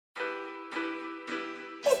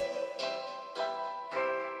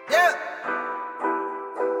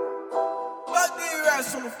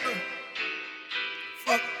rats on the floor.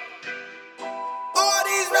 Fuck. All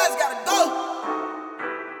these rats gotta go.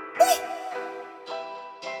 Woo.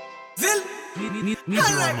 Zillah.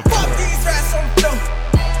 I like fuck these rats on the floor.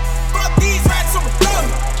 Fuck these rats on the floor.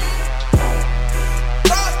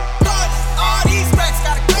 All these rats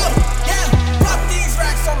gotta go. Yeah. Fuck these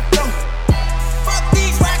rats on the floor. Fuck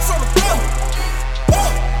these rats on the floor. Woo.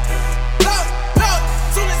 Look.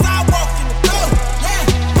 Soon as I walk in the door. Yeah.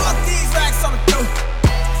 Fuck these rats on the floor.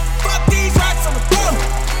 Fuck these rats on the floor.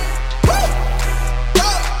 Woo.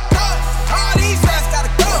 Look. All these rats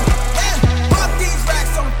gotta go. Yeah. Fuck these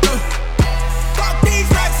rats on the floor. Fuck these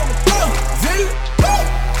rats on the floor. Zillah. Woo.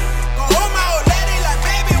 Go home my old lady like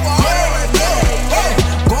baby.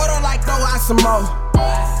 Gordo like throw out some more.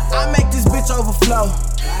 I make this bitch overflow.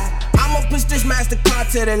 I'ma push this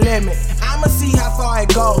MasterCard to the limit. I'ma see how far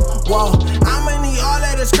it go. Whoa, I'ma need all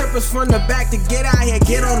of the strippers from the back to get out here,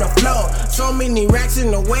 get on the floor. So many racks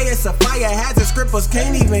in the way, it's a fire hazard. Strippers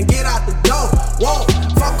can't even get out the door. Whoa,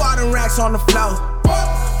 fuck all them racks on the floor.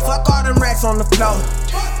 Fuck all them racks on the floor.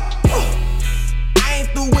 I ain't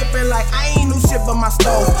through whipping like I ain't new shit but my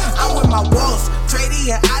stove. I'm with my wolves,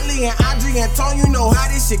 Trady and Ali and Audrey and Tone, you know how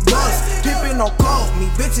this shit goes. Pippin' on cold, me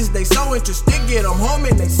bitches, they so interested, get them home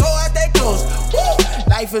and they so at they clothes. Woo!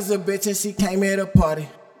 Life is a bitch and she came here to party.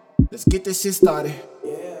 Let's get this shit started.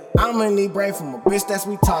 I'ma need brain from a bitch that's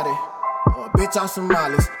retarded. Or a bitch on some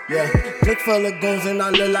mollies, yeah. Click full of goons and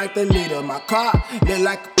I look like the leader. My car look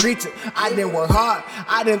like a creature. I didn't work hard,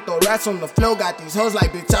 I didn't throw rats on the floor. Got these hoes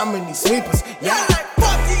like bitch, I'm in these sweepers, yeah. Like,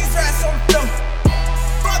 fuck these rats on the floor.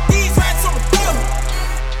 Fuck these rats on the floor.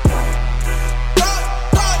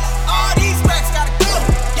 All these rats gotta go,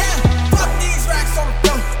 yeah. Fuck these rats on the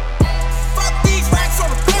floor. Fuck these rats on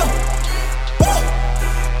the floor. Woo.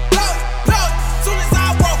 Look. Soon as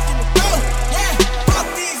I walk in the door, yeah. Fuck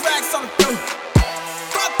these rats on the floor.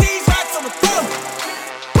 Fuck these rats on the floor.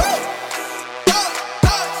 Woo. Look.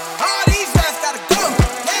 All these rats gotta go,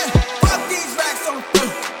 yeah. Fuck these rats on the floor.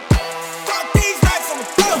 Fuck these rats on the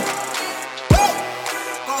floor. Woo.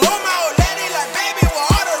 Go home my old lady like baby, where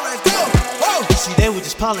all the rats go. Whoa. See, they were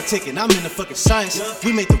just politicking, I'm in the fucking science.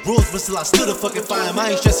 We made the rules, but still I still the fucking fire.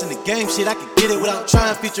 I ain't stressing the game, shit, I could get it without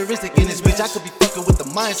trying. Futuristic in this bitch, I could be fucking with the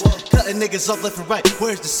minds. Cutting niggas off left and right,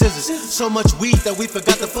 where's the scissors? So much weed that we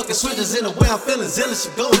forgot the fucking switches. In the way I'm feeling, Zillah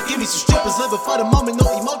should go and give me some strippers. Living for the moment, no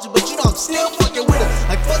emotion, but you know I'm still fucking with her.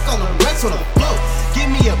 Like fuck all the racks on the floor. Give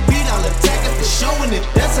me a beat, I'll attack it for show. And if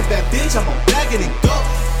that's a bad bitch, I'ma bag it and go.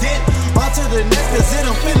 Then on to the next, cause it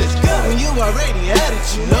don't feel as good when you already had it,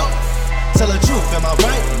 you know. Tell the truth, am I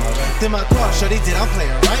right? Then my car, shorty, did I'm playing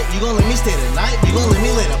right? You gon' let me stay the night? You gon' let me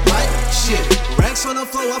lay the pipe? Shit, racks on the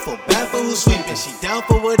floor, I feel bad for who's sweeping. She down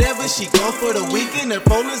for whatever, she gone for the weekend. Her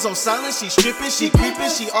phone is on silent, she stripping, she creeping.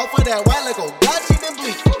 She off of that white like, oh God, she been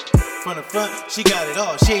bleaching. From the front, she got it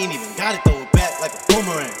all, she ain't even got it, throw it back like a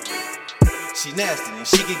boomerang. She nasty and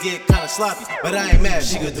she could get kinda sloppy, but I ain't mad,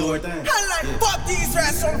 she could do her thing. I like fuck these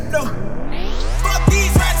rats on the floor. Fuck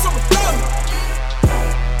these rats on the floor.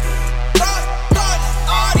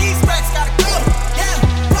 All these rats gotta go, yeah.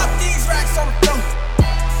 Fuck these rats on the floor.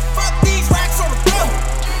 Fuck these rats on the floor.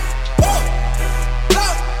 Woo.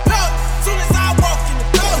 Look. Soon as I walk in the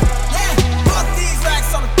door, yeah. Fuck these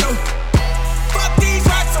rats on the floor. Fuck these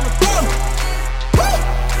rats on the floor. Woo.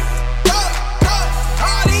 Look.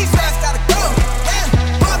 All these rats gotta go, yeah.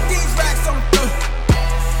 Fuck these rats on the floor.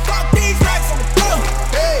 Fuck these rats on the floor.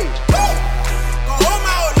 Hey. Woo. Go home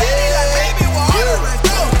my old lady like baby, where all the rats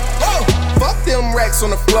go. Whoa. Fuck them racks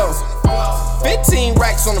on the floor. 15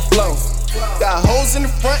 racks on the floor. Got hoes in the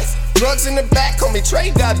front, drugs in the back. Call me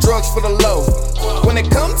Trey, got drugs for the low. When it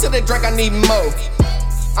comes to the drink, I need more.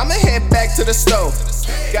 I'ma head back to the stove.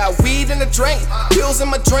 Got weed in the drink, pills in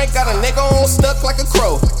my drink. Got a nigga on stuck like a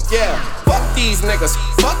crow. Yeah, fuck these niggas.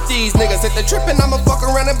 Fuck these niggas. If they trippin', I'ma fuck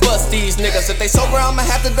around and bust these niggas. If they sober, I'ma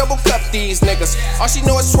have to double cup these niggas. All she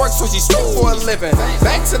know is twerk, so she straight for a living.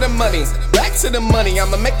 Back to the money, back to the money.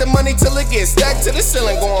 I'ma make the money till it gets stacked to the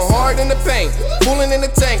ceiling. Going hard in the paint, fooling in the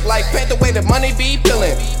tank. Like paint the way the money be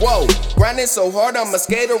feeling. Whoa, grinding so hard, I'm a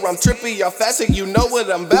skater. I'm trippy, y'all faster, you know what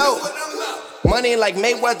I'm about. Money like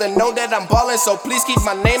Mayweather, know that I'm ballin', so please keep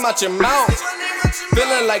my name out your mouth.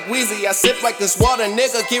 Feeling like Weezy, I sip like this water,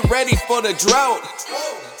 nigga, get ready for the drought.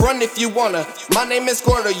 Run if you wanna, my name is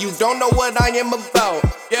Gordo, you don't know what I am about,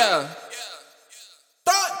 yeah.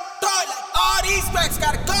 Thought like all these racks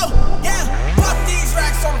gotta go.